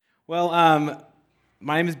Well,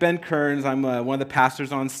 my name is Ben Kearns. I'm one of the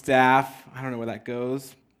pastors on staff. I don't know where that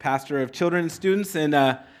goes. Pastor of children and students, and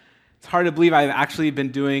it's hard to believe I've actually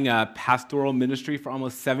been doing pastoral ministry for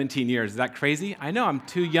almost 17 years. Is that crazy? I know I'm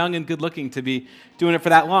too young and good-looking to be doing it for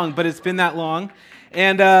that long, but it's been that long.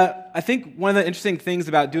 And I think one of the interesting things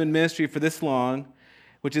about doing ministry for this long,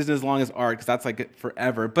 which isn't as long as art, because that's like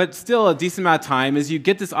forever, but still a decent amount of time, is you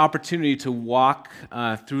get this opportunity to walk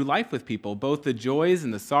through life with people, both the joys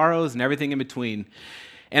and the sorrows and everything in between.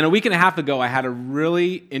 And a week and a half ago, I had a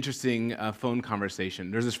really interesting phone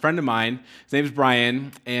conversation. There's this friend of mine, his name's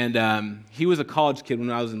Brian, and he was a college kid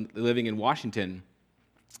when I was living in Washington.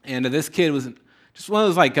 And this kid was just one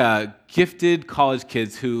of those gifted college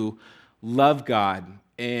kids who love God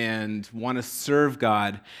and want to serve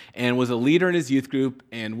God, and was a leader in his youth group,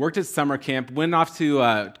 and worked at summer camp, went off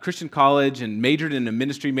to Christian college and majored in a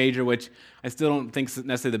ministry major, which I still don't think is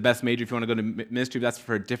necessarily the best major if you want to go to ministry. That's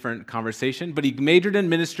for a different conversation. But he majored in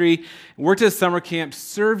ministry, worked at a summer camp,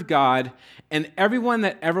 served God, and everyone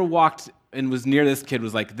that ever walked and was near this kid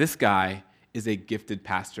was like, this guy is a gifted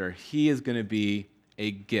pastor. He is going to be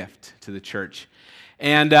a gift to the church.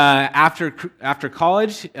 And after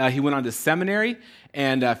college, he went on to seminary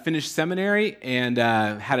and finished seminary and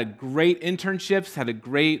had a great internships, had a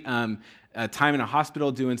great time in a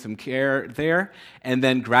hospital doing some care there, and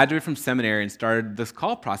then graduated from seminary and started this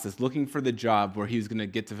call process, looking for the job where he was going to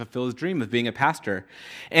get to fulfill his dream of being a pastor.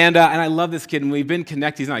 And I love this kid, and we've been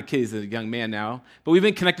connected. He's not a kid, he's a young man now, but we've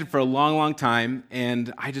been connected for a long, long time,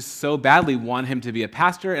 and I just so badly want him to be a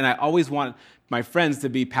pastor, and I always want my friends to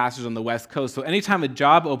be pastors on the West Coast. So anytime a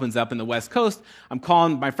job opens up in the West Coast, I'm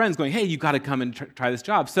calling my friends going, hey, you got to come and try this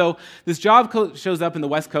job. So this job shows up in the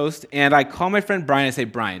West Coast, and I call my friend Brian. I say,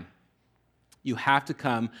 Brian, you have to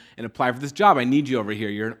come and apply for this job. I need you over here.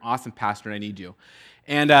 You're an awesome pastor, and I need you.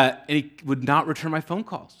 And he would not return my phone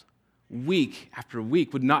calls. Week after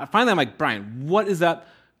week would not. Finally, I'm like, Brian, what is up?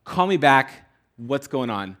 Call me back. What's going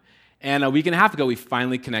on? And a week and a half ago, we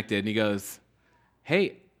finally connected, and he goes,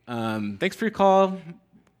 hey, thanks for your call,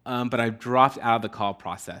 but I dropped out of the call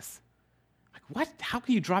process. Like, what? How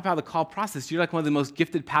can you drop out of the call process? You're like one of the most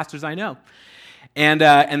gifted pastors I know. And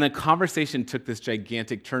the conversation took this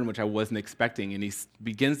gigantic turn, which I wasn't expecting, and he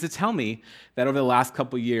begins to tell me that over the last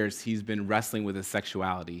couple of years, he's been wrestling with his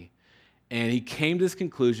sexuality. And he came to this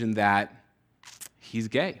conclusion that he's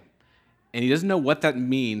gay. And he doesn't know what that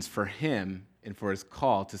means for him and for his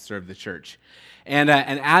call to serve the church. And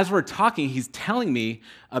as we're talking, he's telling me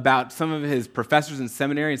about some of his professors in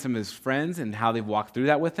seminary and some of his friends and how they've walked through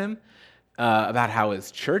that with him, about how his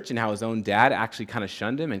church and how his own dad actually kind of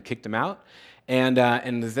shunned him and kicked him out. And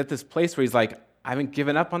is at this place where he's like, I haven't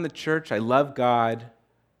given up on the church, I love God,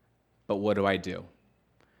 but what do I do?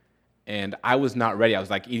 And I was not ready. I was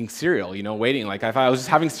like eating cereal, waiting. Like I thought I was just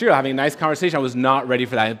having cereal, having a nice conversation. I was not ready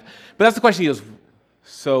for that. But that's the question. He goes,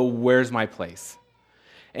 so where's my place?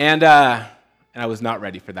 And I was not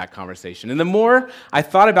ready for that conversation. And the more I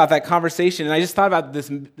thought about that conversation, and I just thought about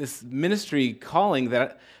this ministry calling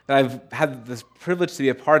that I've had this privilege to be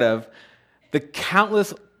a part of, the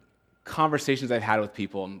countless conversations I've had with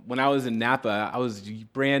people. When I was in Napa, I was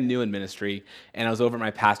brand new in ministry, and I was over at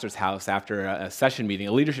my pastor's house after a session meeting,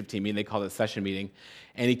 a leadership team meeting. They called it a session meeting.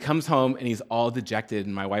 And he comes home, and he's all dejected,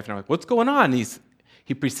 and my wife and I are like, what's going on? And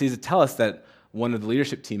he proceeds to tell us that one of the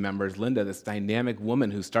leadership team members, Linda, this dynamic woman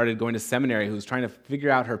who started going to seminary, who's trying to figure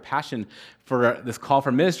out her passion for this call for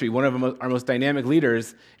ministry, one of our most dynamic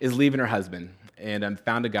leaders, is leaving her husband and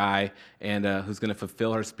found a guy and who's going to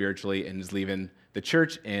fulfill her spiritually and is leaving the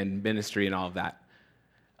church and ministry and all of that.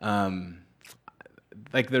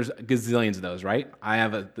 There's gazillions of those, right? I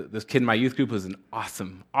have this kid in my youth group who's an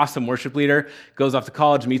awesome, awesome worship leader, goes off to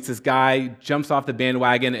college, meets this guy, jumps off the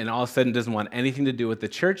bandwagon, and all of a sudden doesn't want anything to do with the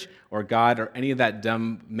church or God or any of that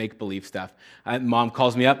dumb make-believe stuff. Mom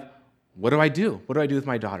calls me up, what do I do? What do I do with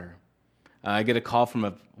my daughter? I get a call from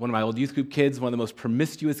one of my old youth group kids, one of the most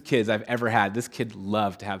promiscuous kids I've ever had. This kid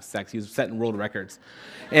loved to have sex. He was setting world records.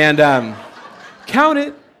 And count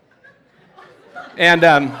it.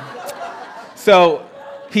 And so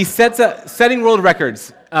he setting world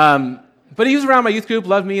records. But he was around my youth group,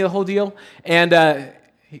 loved me, the whole deal. And out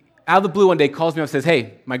of the blue one day calls me up and says,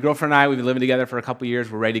 hey, my girlfriend and I, we've been living together for a couple years.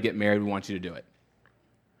 We're ready to get married. We want you to do it.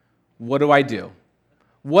 What do I do?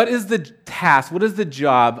 What is the task? What is the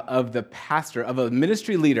job of the pastor, of a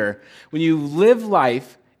ministry leader, when you live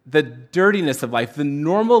life, the dirtiness of life, the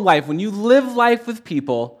normal life, when you live life with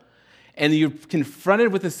people and you're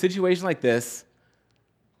confronted with a situation like this?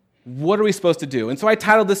 What are we supposed to do? And so I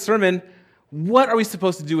titled this sermon, What Are We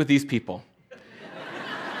Supposed to Do with These People?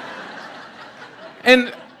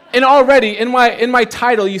 And And already in my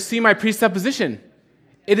title, you see my presupposition.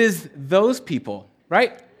 It is those people,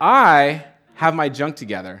 right? I have my junk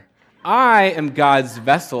together. I am God's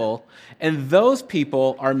vessel, and those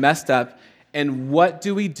people are messed up. And what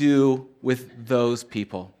do we do with those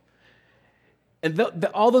people? And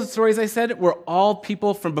all those stories I said were all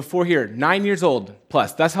people from before here, 9 years old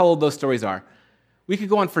plus. That's how old those stories are. We could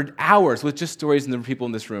go on for hours with just stories and the people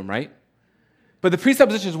in this room, right? But the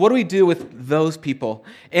presupposition is, what do we do with those people?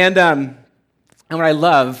 And what I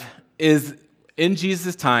love is, in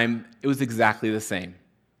Jesus' time, it was exactly the same,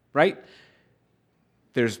 right?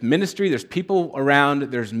 There's ministry, there's people around,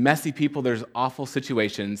 there's messy people, there's awful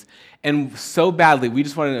situations. And so badly, we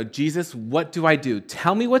just want to know, Jesus, what do I do?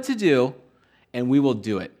 Tell me what to do, and we will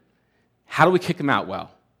do it. How do we kick them out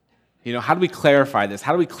well? How do we clarify this?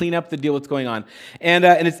 How do we clean up the deal what's going on? And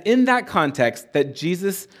it's in that context that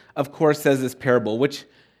Jesus, of course, says this parable, which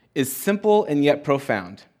is simple and yet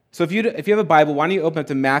profound. So if you have a Bible, why don't you open up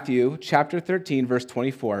to Matthew chapter 13, verse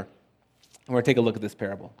 24, and we're going to take a look at this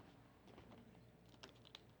parable.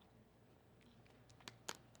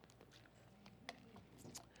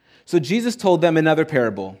 So Jesus told them another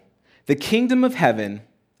parable. The kingdom of heaven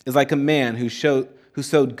is like a man who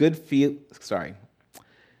sowed good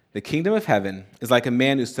The kingdom of heaven is like a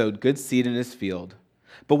man who sowed good seed in his field.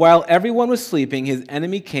 But while everyone was sleeping, his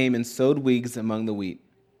enemy came and sowed weeds among the wheat.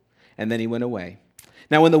 And then he went away.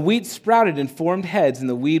 Now when the wheat sprouted and formed heads, and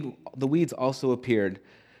the weeds also appeared,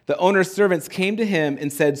 the owner's servants came to him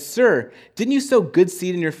and said, "Sir, didn't you sow good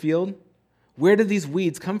seed in your field? Where did these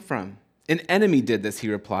weeds come from?" "An enemy did this," he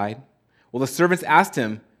replied. Well, the servants asked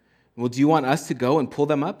him, "Well, do you want us to go and pull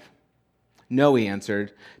them up?" "No," he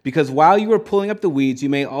answered, "because while you are pulling up the weeds, you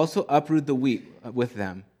may also uproot the wheat with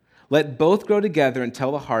them. Let both grow together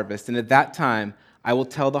until the harvest, and at that time I will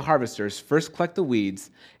tell the harvesters, first collect the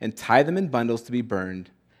weeds and tie them in bundles to be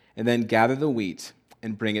burned, and then gather the wheat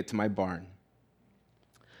and bring it to my barn."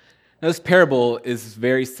 Now, this parable is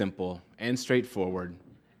very simple and straightforward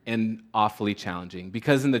and awfully challenging,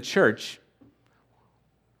 because in the church,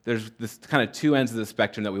 there's this kind of two ends of the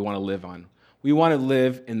spectrum that we want to live on. We want to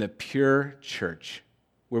live in the pure church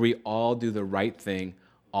where we all do the right thing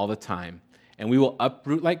all the time. And we will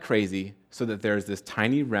uproot like crazy so that there's this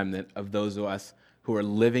tiny remnant of those of us who are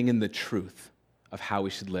living in the truth of how we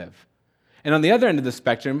should live. And on the other end of the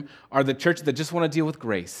spectrum are the churches that just want to deal with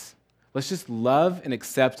grace. Let's just love and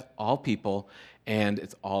accept all people, and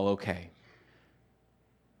it's all okay.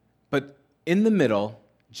 But in the middle,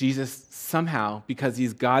 Jesus somehow, because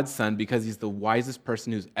he's God's son, because he's the wisest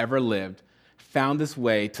person who's ever lived, found this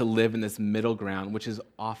way to live in this middle ground, which is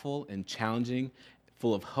awful and challenging,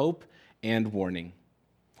 full of hope and warning.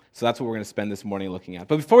 So that's what we're going to spend this morning looking at.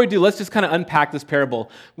 But before we do, let's just kind of unpack this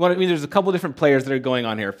parable. There's a couple different players that are going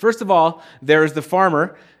on here. First of all, there's the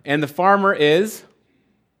farmer, and the farmer is...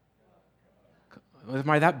 Am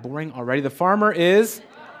I that boring already? The farmer is...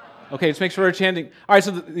 Okay, just make sure we're chanting. All right,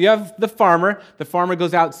 so you have the farmer. The farmer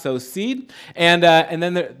goes out, sows seed, and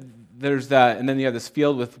then you have this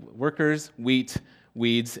field with workers, wheat,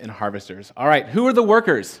 weeds, and harvesters. All right, who are the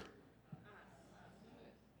workers?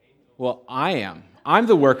 Well, I am. I'm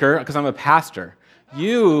the worker because I'm a pastor.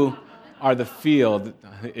 You are the field.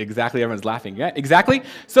 Exactly, everyone's laughing. Yeah, exactly.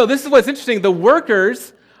 So this is what's interesting. The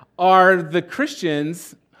workers are the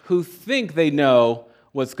Christians who think they know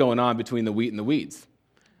what's going on between the wheat and the weeds.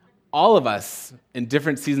 All of us in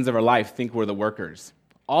different seasons of our life think we're the workers.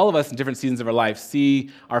 All of us in different seasons of our life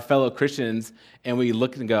see our fellow Christians and we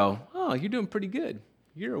look and go, "Oh, you're doing pretty good.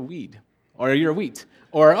 You're a weed." Or "You're a wheat."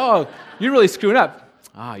 Or "Oh, you're really screwing up."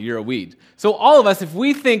 "Ah, you're a weed." So all of us, if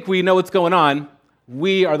we think we know what's going on,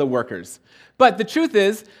 we are the workers. But the truth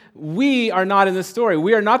is, we are not in this story.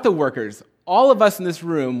 We are not the workers. All of us in this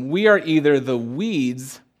room, we are either the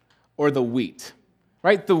weeds or the wheat,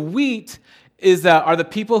 right? The wheat are the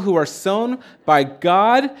people who are sown by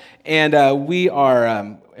God, and we're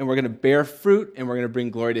going to bear fruit, and we're going to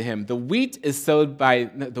bring glory to Him. The wheat is sowed by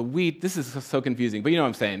the wheat. This is so confusing, but you know what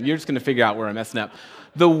I'm saying. You're just going to figure out where I'm messing up.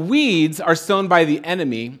 The weeds are sown by the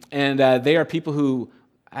enemy, and they are people who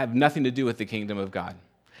have nothing to do with the kingdom of God.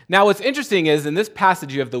 Now, what's interesting is in this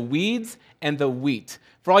passage you have the weeds and the wheat.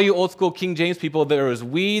 For all you old school King James people, there was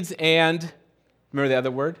weeds and remember the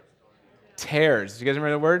other word? Tares. Do you guys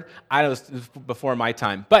remember the word? I know it was before my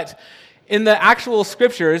time. But in the actual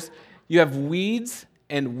scriptures, you have weeds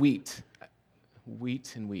and wheat.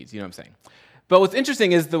 Wheat and weeds, you know what I'm saying. But what's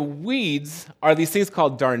interesting is the weeds are these things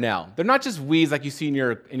called darnel. They're not just weeds like you see in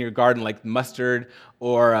your garden, like mustard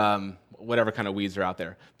or whatever kind of weeds are out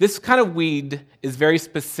there. This kind of weed is very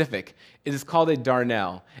specific. It is called a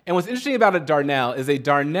darnel. And what's interesting about a darnel is a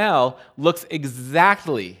darnel looks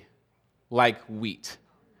exactly like wheat.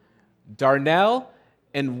 Darnel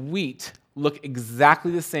and wheat look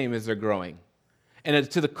exactly the same as they're growing.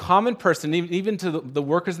 And to the common person, even to the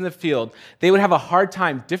workers in the field, they would have a hard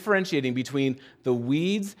time differentiating between the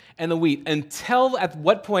weeds and the wheat until at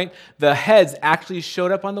what point the heads actually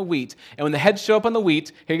showed up on the wheat. And when the heads show up on the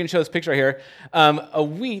wheat, here you can show this picture right here, a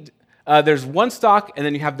wheat, there's one stalk and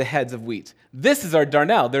then you have the heads of wheat. This is our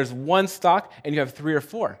darnel. There's one stalk and you have 3 or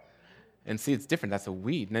 4. And see, it's different. That's a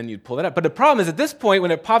weed. And then you'd pull it up. But the problem is at this point,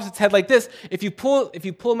 when it pops its head like this, if you pull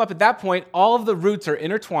them up at that point, all of the roots are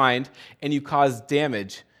intertwined and you cause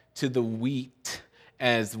damage to the wheat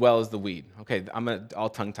as well as the weed. Okay, I'm all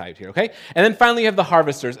tongue-tied here, okay? And then finally you have the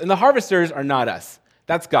harvesters. And the harvesters are not us.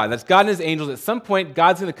 That's God. That's God and his angels. At some point,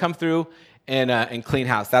 God's going to come through and clean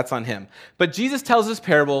house. That's on him. But Jesus tells this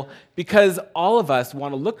parable because all of us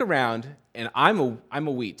want to look around, and I'm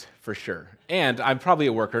a wheat for sure. And I'm probably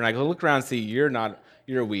a worker, and I go look around and see you're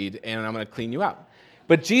a weed, and I'm going to clean you out.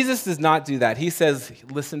 But Jesus does not do that. He says,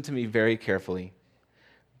 listen to me very carefully.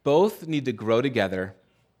 Both need to grow together,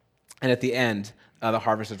 and at the end, the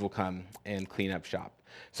harvesters will come and clean up shop.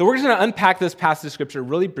 So we're just going to unpack this passage of Scripture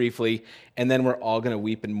really briefly, and then we're all going to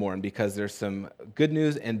weep and mourn because there's some good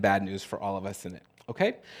news and bad news for all of us in it.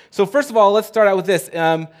 Okay? So first of all, let's start out with this.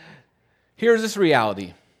 Here's this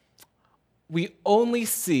reality. We only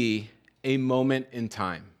see a moment in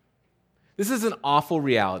time. This is an awful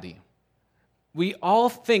reality. We all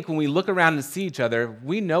think when we look around and see each other,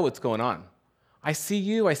 we know what's going on. I see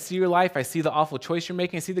you, I see your life, I see the awful choice you're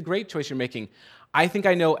making, I see the great choice you're making. I think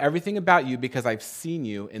I know everything about you because I've seen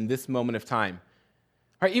you in this moment of time.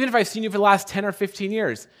 All right, even if I've seen you for the last 10 or 15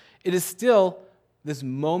 years, it is still this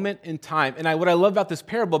moment in time. And what I love about this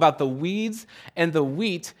parable, about the weeds and the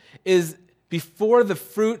wheat, is before the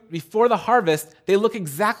fruit, before the harvest, they look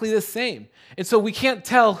exactly the same. And so we can't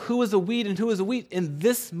tell who is a weed and who is a wheat in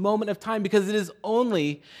this moment of time because it is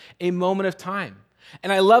only a moment of time.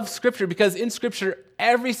 And I love Scripture because in Scripture,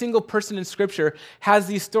 every single person in Scripture has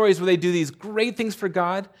these stories where they do these great things for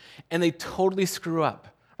God and they totally screw up.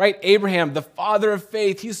 Right? Abraham, the father of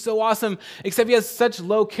faith, he's so awesome, except he has such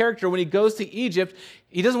low character. When he goes to Egypt,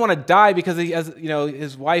 he doesn't want to die because he has,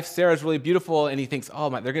 his wife Sarah is really beautiful, and he thinks, oh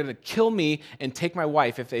my, they're going to kill me and take my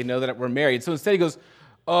wife if they know that we're married. So instead he goes,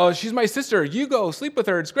 oh, she's my sister. You go sleep with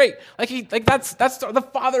her. It's great. That's the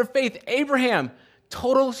father of faith, Abraham,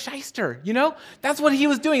 total shyster. That's what he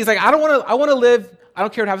was doing. He's like, I want to live. I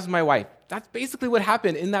don't care what happens to my wife. That's basically what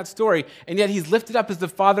happened in that story, and yet he's lifted up as the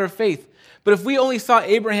father of faith. But if we only saw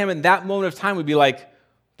Abraham in that moment of time, we'd be like,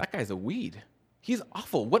 that guy's a weed. He's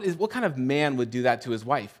awful. What kind of man would do that to his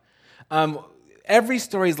wife? Every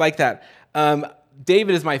story is like that.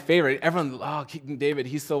 David is my favorite. Everyone, King David,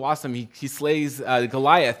 he's so awesome. He slays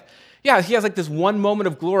Goliath. Yeah, he has like this one moment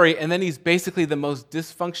of glory, and then he's basically the most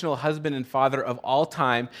dysfunctional husband and father of all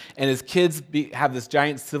time, and his kids have this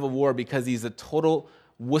giant civil war because he's a total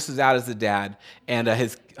wusses out as a dad, and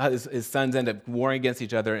his sons end up warring against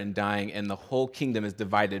each other and dying, and the whole kingdom is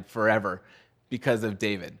divided forever because of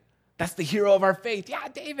David. That's the hero of our faith. Yeah,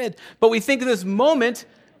 David. But we think in this moment,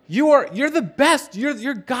 you're the best.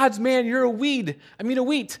 You're God's man. You're a wheat.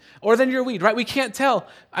 Or then you're a weed, right? We can't tell.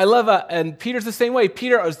 I love, and Peter's the same way.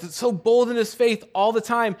 Peter is so bold in his faith all the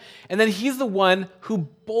time, and then he's the one who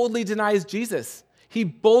boldly denies Jesus. He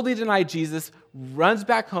boldly denied Jesus, runs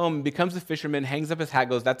back home, becomes a fisherman, hangs up his hat,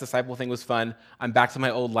 goes, that disciple thing was fun. I'm back to my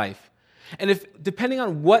old life. And if, depending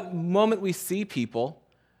on what moment we see people,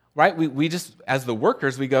 right, we just, as the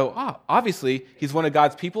workers, we go, obviously, he's one of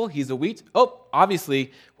God's people. He's a wheat. Oh,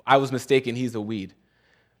 obviously, I was mistaken. He's a weed.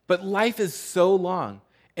 But life is so long,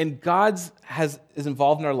 and God is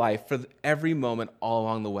involved in our life for every moment all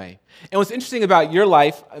along the way. And what's interesting about your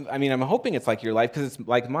life, I'm hoping it's like your life because it's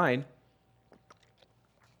like mine,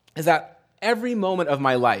 is that every moment of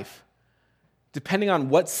my life, depending on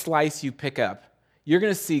what slice you pick up, you're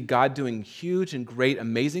going to see God doing huge and great,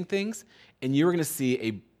 amazing things, and you're going to see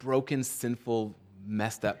a broken, sinful,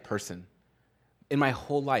 messed up person in my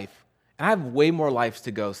whole life. And I have way more lives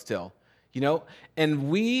to go still, And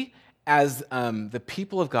we, as the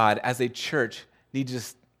people of God, as a church, need to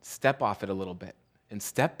just step off it a little bit and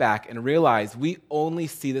step back and realize we only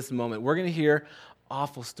see this moment. We're going to hear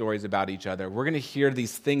awful stories about each other. We're going to hear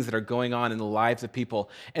these things that are going on in the lives of people.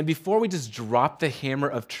 And before we just drop the hammer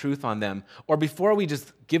of truth on them, or before we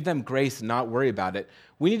just give them grace and not worry about it,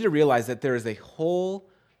 we need to realize that there is a whole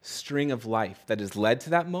string of life that is led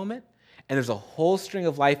to that moment, and there's a whole string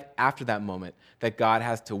of life after that moment that God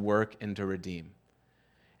has to work and to redeem.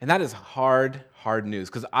 And that is hard news,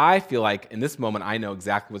 because I feel like in this moment I know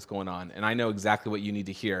exactly what's going on, and I know exactly what you need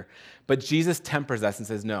to hear. But Jesus tempers us and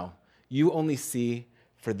says, no, you only see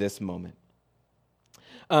for this moment.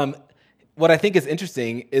 What I think is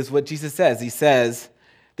interesting is what Jesus says. He says,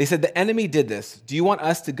 they said, the enemy did this. Do you want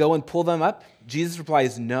us to go and pull them up? Jesus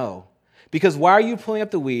replies, no. Because why are you pulling up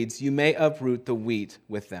the weeds? You may uproot the wheat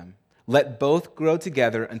with them. Let both grow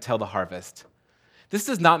together until the harvest. This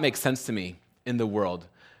does not make sense to me in the world.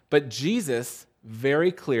 But Jesus,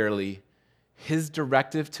 very clearly, his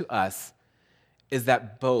directive to us is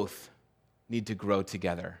that both need to grow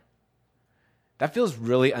together. That feels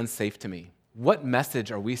really unsafe to me. What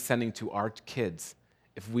message are we sending to our kids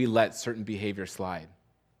if we let certain behavior slide,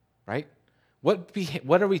 right? What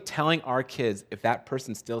are we telling our kids if that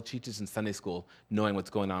person still teaches in Sunday school knowing what's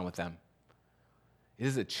going on with them? It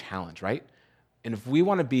is a challenge, right? And if we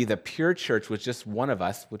want to be the pure church with just one of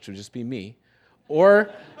us, which would just be me,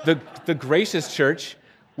 or the gracious church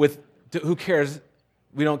with who cares,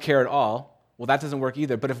 we don't care at all, well, that doesn't work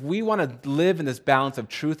either. But if we want to live in this balance of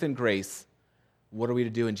truth and grace, what are we to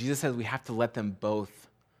do? And Jesus says we have to let them both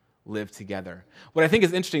live together. What I think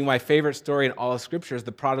is interesting, my favorite story in all of Scripture is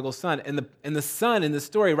the prodigal son. And the son in the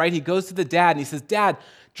story, right, he goes to the dad and he says, Dad,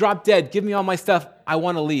 drop dead, give me all my stuff, I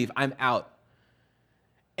want to leave, I'm out.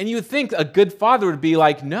 And you would think a good father would be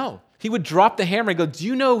like, no. He would drop the hammer and go, do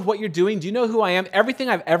you know what you're doing? Do you know who I am? Everything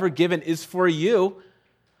I've ever given is for you.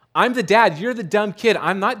 I'm the dad, you're the dumb kid,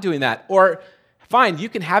 I'm not doing that. Or, fine, you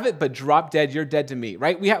can have it, but drop dead, you're dead to me,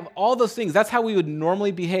 right? We have all those things. That's how we would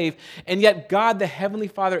normally behave. And yet God, the Heavenly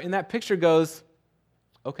Father, in that picture goes,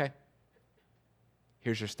 okay,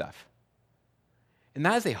 here's your stuff. And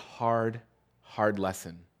that is a hard, hard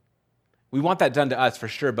lesson. We want that done to us for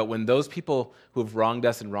sure, but when those people who have wronged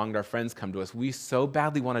us and wronged our friends come to us, we so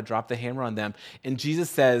badly want to drop the hammer on them. And Jesus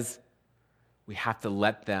says, we have to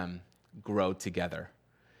let them grow together.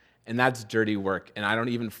 And that's dirty work, and I don't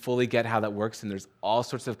even fully get how that works, and there's all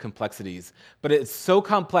sorts of complexities. But it's so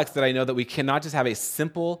complex that I know that we cannot just have a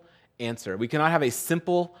simple answer. We cannot have a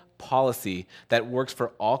simple policy that works for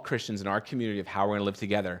all Christians in our community of how we're going to live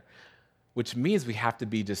together, which means we have to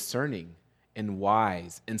be discerning and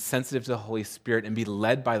wise and sensitive to the Holy Spirit and be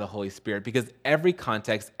led by the Holy Spirit, because every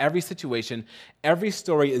context, every situation, every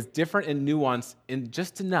story is different and nuanced in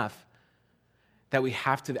just enough that we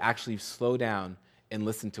have to actually slow down and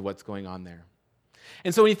listen to what's going on there.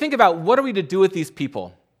 And so when you think about what are we to do with these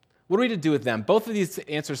people, what are we to do with them? Both of these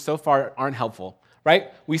answers so far aren't helpful,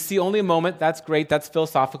 right? We see only a moment, that's great, that's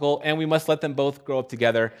philosophical, and we must let them both grow up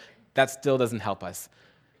together. That still doesn't help us.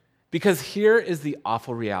 Because here is the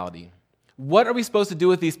awful reality. What are we supposed to do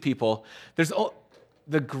with these people?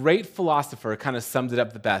 The great philosopher kind of summed it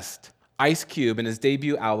up the best. Ice Cube, in his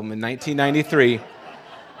debut album in 1993,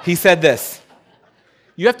 he said this: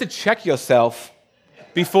 you have to check yourself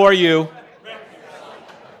before you.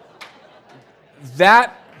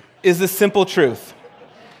 That is the simple truth.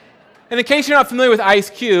 And in case you're not familiar with Ice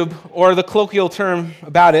Cube, or the colloquial term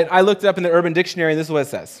about it, I looked it up in the Urban Dictionary, and this is what it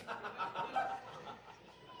says.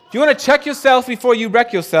 If you want to check yourself before you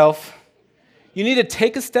wreck yourself, you need to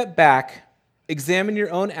take a step back, examine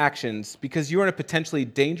your own actions, because you're in a potentially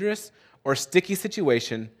dangerous or sticky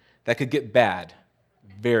situation that could get bad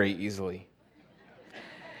very easily.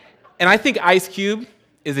 And I think Ice Cube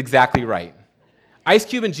is exactly right. Ice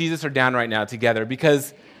Cube and Jesus are down right now together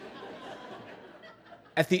because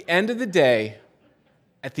at the end of the day,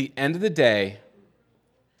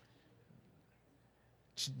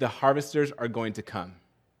 the harvesters are going to come,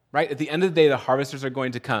 right? At the end of the day, the harvesters are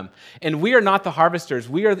going to come. And we are not the harvesters.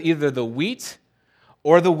 We are either the wheat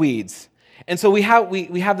or the weeds. And so we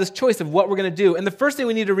have this choice of what we're going to do. And the first thing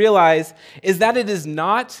we need to realize is that it is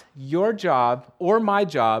not your job or my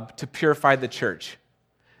job to purify the church.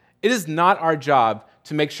 It is not our job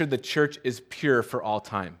to make sure the church is pure for all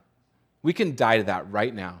time. We can die to that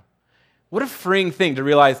right now. What a freeing thing to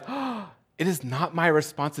realize, it is not my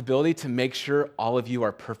responsibility to make sure all of you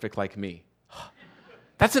are perfect like me.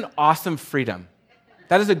 That's an awesome freedom.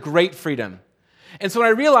 That is a great freedom. And so when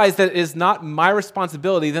I realize that it is not my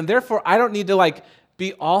responsibility, then therefore I don't need to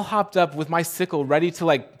be all hopped up with my sickle ready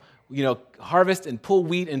to harvest and pull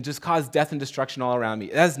wheat and just cause death and destruction all around me.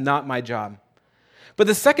 That is not my job. But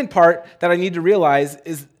the second part that I need to realize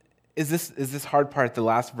is this hard part the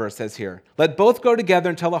last verse says here. Let both grow together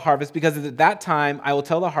until the harvest, because at that time I will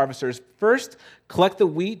tell the harvesters, first collect the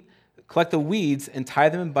weeds and tie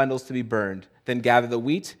them in bundles to be burned, then gather the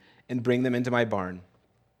wheat and bring them into my barn.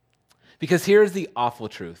 Because here's the awful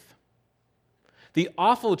truth. The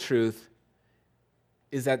awful truth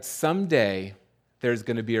is that someday there's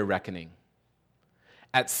going to be a reckoning.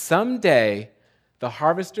 At some day, the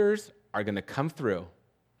harvesters are going to come through,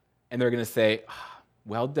 and they're going to say,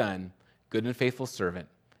 well done, good and faithful servant,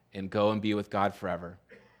 and go and be with God forever.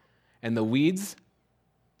 And the weeds,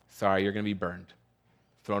 sorry, you're going to be burned.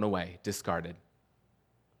 thrown away, discarded.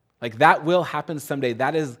 Like that will happen someday.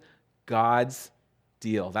 That is God's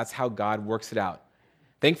deal. That's how God works it out.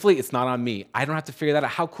 Thankfully, it's not on me. I don't have to figure that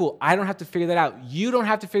out. How cool. I don't have to figure that out. You don't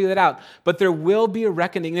have to figure that out. But there will be a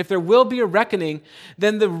reckoning. And if there will be a reckoning,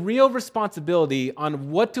 then the real responsibility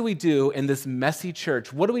on what do we do in this messy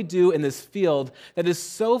church, what do we do in this field that is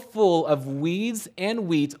so full of weeds and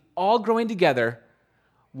wheat all growing together,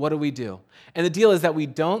 what do we do? And the deal is that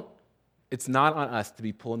it's not on us to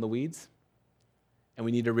be pulling the weeds. And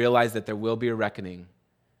we need to realize that there will be a reckoning.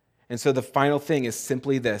 And so the final thing is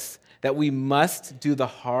simply this, that we must do the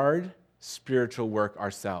hard spiritual work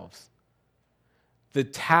ourselves. The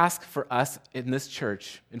task for us in this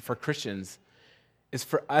church and for Christians is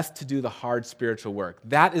for us to do the hard spiritual work.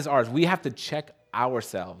 That is ours. We have to check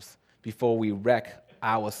ourselves before we wreck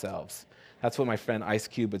ourselves. That's what my friend Ice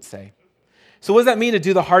Cube would say. So what does that mean to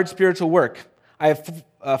do the hard spiritual work? I have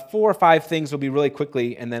 4 or 5 things. Will be really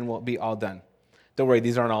quickly, and then we'll be all done. Don't worry,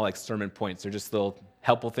 these aren't all like sermon points. They're just little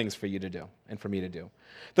helpful things for you to do and for me to do.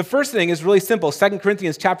 The first thing is really simple. 2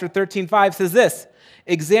 Corinthians chapter 13:5 says this,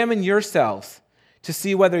 examine yourselves to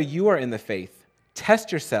see whether you are in the faith.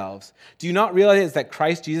 Test yourselves. Do you not realize that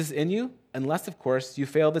Christ Jesus is in you? Unless, of course, you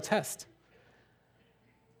fail the test.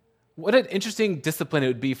 What an interesting discipline it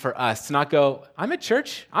would be for us to not go, I'm at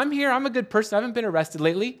church, I'm here, I'm a good person, I haven't been arrested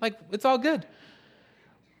lately, like it's all good.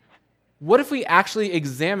 What if we actually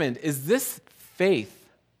examined, is this faith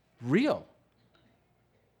real?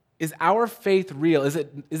 Is our faith real? Is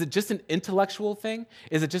it just an intellectual thing?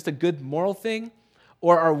 Is it just a good moral thing?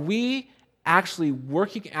 Or are we actually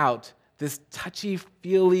working out this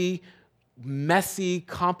touchy-feely, messy,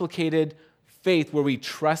 complicated faith where we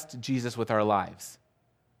trust Jesus with our lives?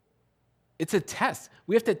 It's a test.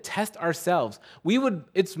 We have to test ourselves.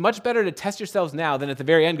 It's much better to test yourselves now than at the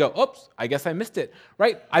very end go, oops, I guess I missed it,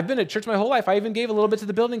 right? I've been at church my whole life. I even gave a little bit to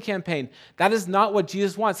the building campaign. That is not what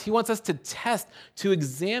Jesus wants. He wants us to test, to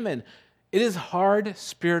examine. It is hard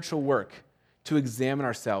spiritual work to examine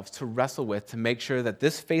ourselves, to wrestle with, to make sure that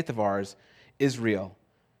this faith of ours is real.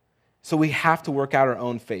 So we have to work out our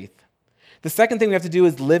own faith. The second thing we have to do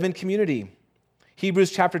is live in community.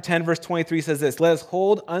 Hebrews chapter 10, verse 23 says this, let us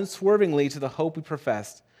hold unswervingly to the hope we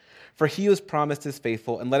professed, for he who has promised is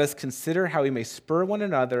faithful, and let us consider how we may spur one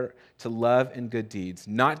another to love and good deeds,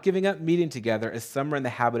 not giving up meeting together as some are in the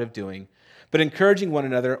habit of doing, but encouraging one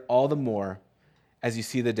another all the more as you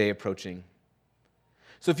see the day approaching.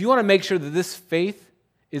 So if you want to make sure that this faith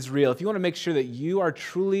is real, if you want to make sure that you are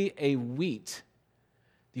truly a wheat,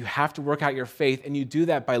 you have to work out your faith, and you do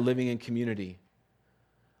that by living in community.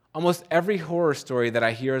 Almost every horror story that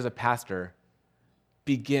I hear as a pastor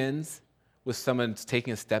begins with someone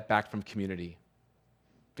taking a step back from community.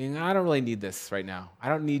 Being, I don't really need this right now. I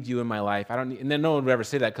don't need you in my life. And then no one would ever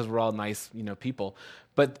say that because we're all nice, people.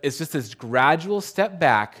 But it's just this gradual step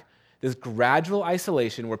back, this gradual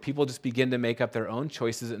isolation where people just begin to make up their own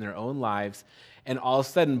choices in their own lives. And all of a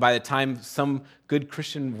sudden, by the time some good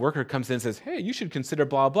Christian worker comes in and says, hey, you should consider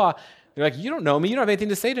blah, blah, they're like, you don't know me. You don't have anything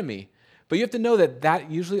to say to me. But you have to know that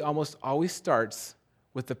usually almost always starts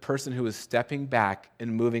with the person who is stepping back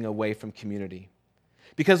and moving away from community.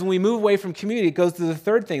 Because when we move away from community, it goes to the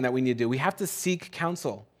third thing that we need to do. We have to seek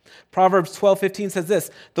counsel. Proverbs 12:15 says this,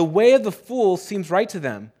 the way of the fool seems right to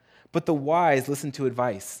them, but the wise listen to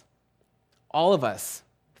advice. All of us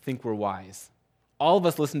think we're wise. All of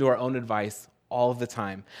us listen to our own advice all of the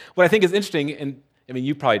time. What I think is interesting, and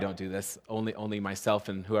you probably don't do this, only myself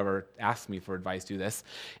and whoever asks me for advice do this,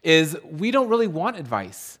 is we don't really want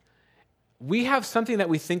advice. We have something that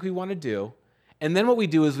we think we want to do, and then what we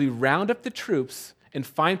do is we round up the troops and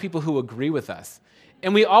find people who agree with us.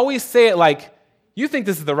 And we always say it like, you think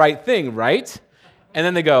this is the right thing, right? And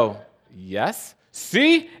then they go, yes.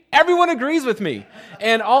 See? Everyone agrees with me.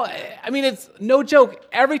 And it's no joke.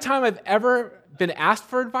 Every time I've ever been asked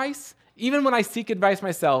for advice, even when I seek advice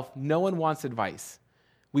myself, no one wants advice.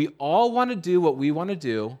 We all want to do what we want to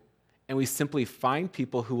do, and we simply find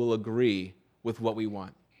people who will agree with what we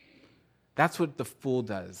want. That's what the fool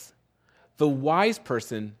does. The wise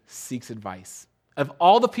person seeks advice. Of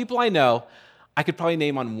all the people I know, I could probably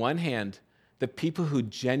name on one hand the people who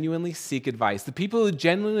genuinely seek advice, the people who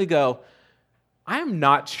genuinely go, I'm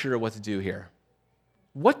not sure what to do here.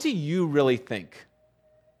 What do you really think?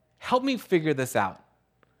 Help me figure this out.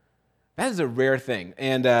 That is a rare thing.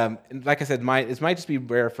 And like I said, it might just be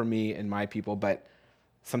rare for me and my people, but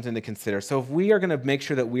something to consider. So if we are going to make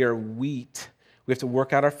sure that we are wheat, we have to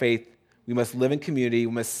work out our faith. We must live in community.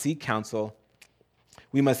 We must seek counsel.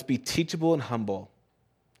 We must be teachable and humble.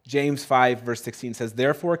 James 5, verse 16 says,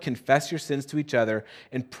 therefore confess your sins to each other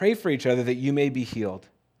and pray for each other that you may be healed.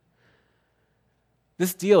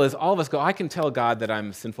 This deal is all of us go, I can tell God that I'm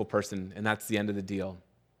a sinful person, and that's the end of the deal.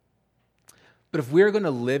 But if we're going to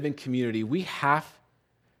live in community, we have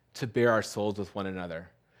to bear our souls with one another.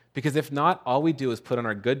 Because if not, all we do is put on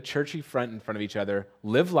our good churchy front in front of each other,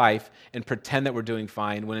 live life, and pretend that we're doing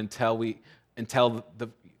fine until we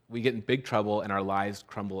get in big trouble and our lives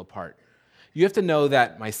crumble apart. You have to know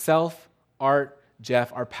that myself, Art,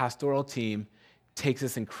 Jeff, our pastoral team takes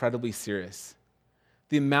this incredibly serious.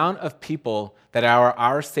 The amount of people that are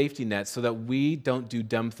our safety net so that we don't do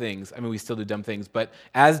dumb things. I mean, we still do dumb things, but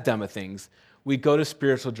as dumb things, we go to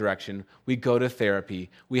spiritual direction. We go to therapy.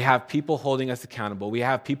 We have people holding us accountable. We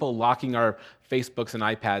have people locking our Facebooks and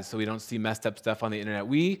iPads so we don't see messed up stuff on the internet.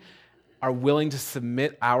 We are willing to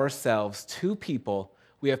submit ourselves to people.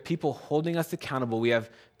 We have people holding us accountable. We have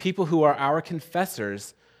people who are our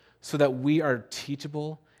confessors so that we are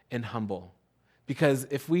teachable and humble. Because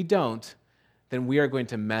if we don't, then we are going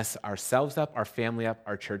to mess ourselves up, our family up,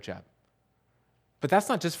 our church up. But that's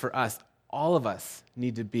not just for us. All of us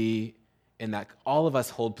need to be in that. All of us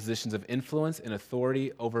hold positions of influence and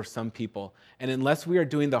authority over some people. And unless we are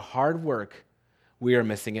doing the hard work, we are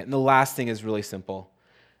missing it. And the last thing is really simple.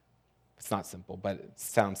 It's not simple, but it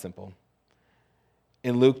sounds simple.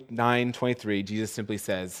 In Luke 9:23, Jesus simply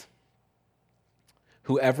says,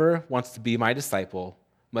 "Whoever wants to be my disciple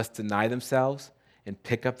must deny themselves and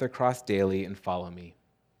pick up their cross daily and follow me."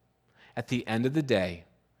 At the end of the day,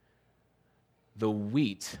 the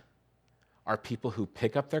wheat are people who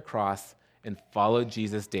pick up their cross and follow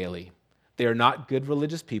Jesus daily. They are not good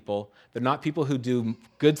religious people. They're not people who do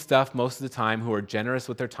good stuff most of the time, who are generous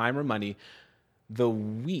with their time or money. The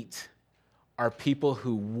wheat are people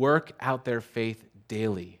who work out their faith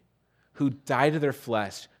daily, who die to their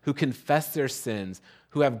flesh, who confess their sins,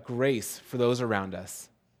 who have grace for those around us.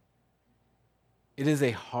 It is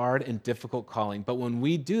a hard and difficult calling, but when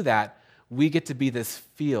we do that, we get to be this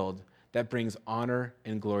field that brings honor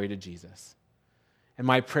and glory to Jesus. And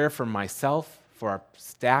my prayer for myself, for our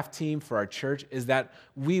staff team, for our church, is that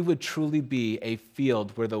we would truly be a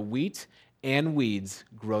field where the wheat and weeds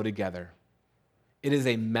grow together. It is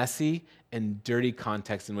a messy and dirty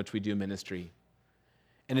context in which we do ministry.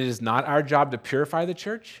 And it is not our job to purify the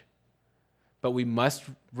church, but we must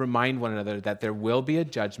remind one another that there will be a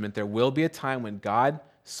judgment, there will be a time when God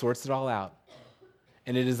sorts it all out,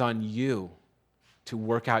 and it is on you to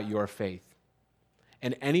work out your faith.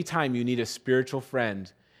 And anytime you need a spiritual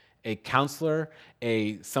friend, a counselor,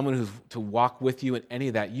 someone who's to walk with you in any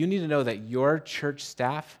of that, you need to know that your church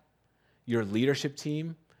staff, your leadership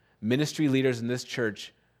team, ministry leaders in this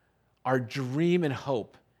church, our dream and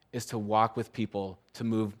hope is to walk with people to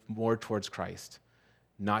move more towards Christ.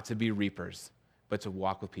 Not to be reapers, but to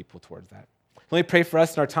walk with people towards that. Let me pray for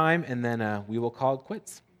us in our time, and then we will call it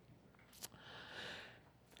quits.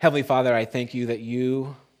 Heavenly Father, I thank you that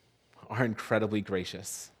you are incredibly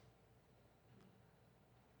gracious.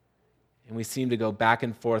 And we seem to go back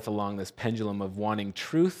and forth along this pendulum of wanting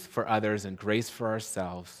truth for others and grace for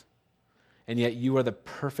ourselves. And yet you are the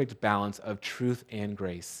perfect balance of truth and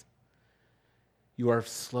grace. You are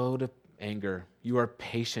slow to anger. You are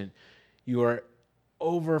patient. You are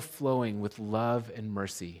overflowing with love and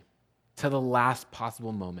mercy to the last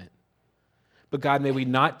possible moment. But God, may we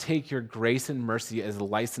not take your grace and mercy as a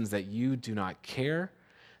license that you do not care,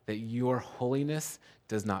 that your holiness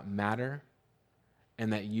does not matter,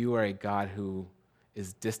 and that you are a God who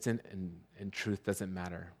is distant and truth doesn't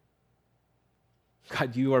matter.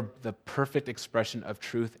 God, you are the perfect expression of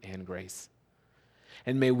truth and grace.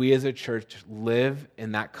 And may we as a church live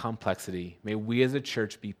in that complexity. May we as a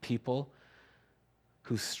church be people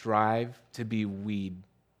who strive to be weed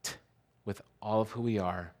with all of who we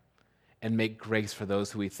are and make grace for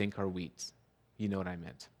those who we think are weeds. You know what I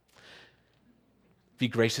meant. Be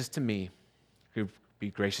gracious to me. Be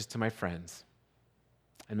gracious to my friends.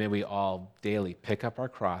 And may we all daily pick up our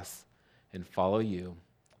cross and follow you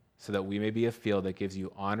so that we may be a field that gives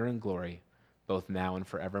you honor and glory both now and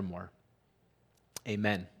forevermore.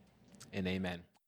 Amen and amen.